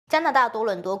加拿大多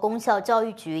伦多公校教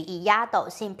育局以压倒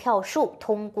性票数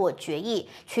通过决议，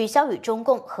取消与中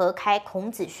共合开孔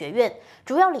子学院。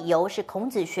主要理由是孔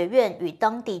子学院与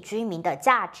当地居民的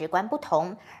价值观不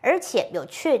同，而且有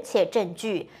确切证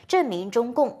据证明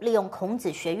中共利用孔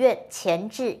子学院钳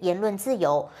制言论自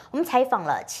由。我们采访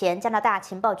了前加拿大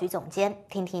情报局总监，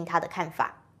听听他的看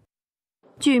法。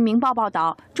 据《明报》报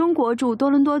道，中国驻多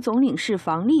伦多总领事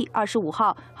房利25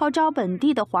号号召本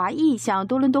地的华裔向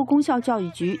多伦多公校教育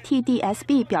局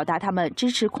TDSB 表达他们支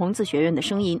持孔子学院的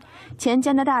声音。前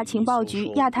加拿大情报局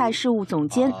亚太事务总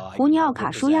监胡尼奥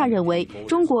卡舒亚认为，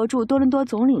中国驻多伦多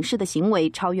总领事的行为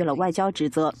超越了外交职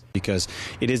责。Because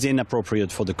it is inappropriate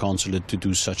for the consulate to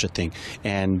do such a thing,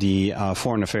 and the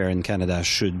Foreign Affairs in Canada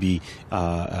should be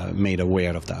made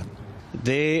aware of that.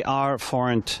 They are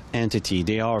foreign entity,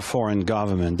 they are foreign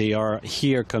government, they are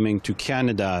here coming to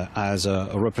Canada as a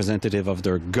representative of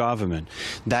their government.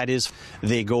 That is,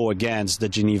 they go against the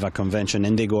Geneva Convention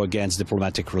and they go against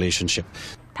diplomatic relationship.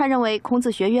 他认为孔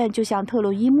子学院就像特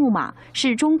洛伊木马，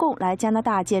是中共来加拿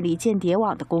大建立间谍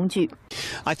网的工具。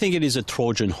 I think it is a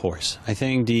Trojan horse. I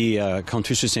think the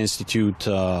Confucius Institute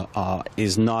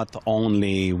is not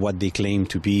only what they claim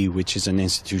to be, which is an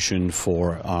institution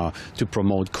for to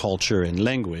promote culture and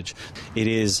language. It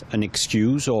is an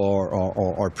excuse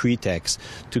or pretext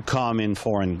to come in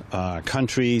foreign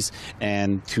countries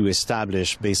and to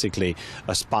establish basically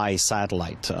a spy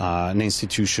satellite, an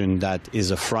institution that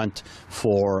is a front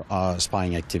for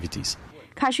spying activities.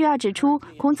 卡舒亚指出，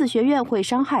孔子学院会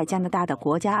伤害加拿大的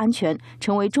国家安全，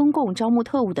成为中共招募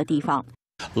特务的地方。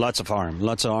 Lots of harm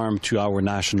to our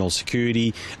national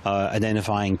security,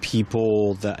 identifying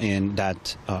people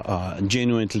that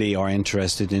genuinely are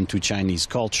interested into Chinese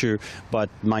culture, but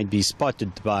might be spotted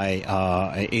by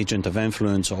agent of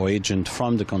influence or agent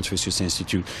from the Confucius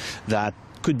Institute that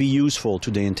could be useful to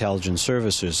the intelligence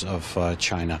services of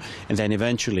China, and then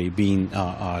eventually being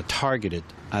targeted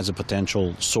as a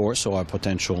potential source or a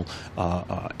potential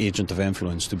agent of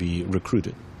influence to be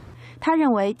recruited. 他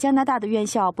认为加拿大的院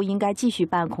校不应该继续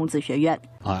办孔子学院。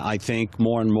 I think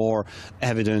more and more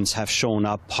evidence have shown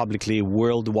up publicly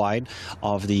worldwide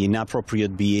of the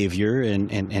inappropriate behavior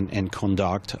and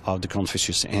conduct of the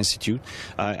Confucius Institute.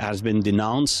 Has been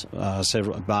denounced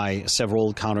by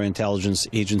several counterintelligence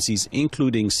agencies,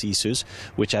 including CSIS,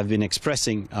 which have been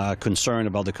expressing concern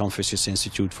about the Confucius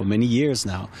Institute for many years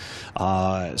now.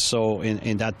 So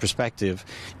in that perspective,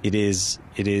 it is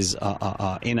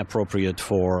inappropriate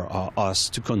for us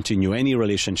to continue any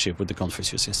relationship with the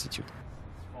Confucius Institute.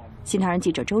 新唐人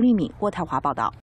记者周丽敏，渥太华报道。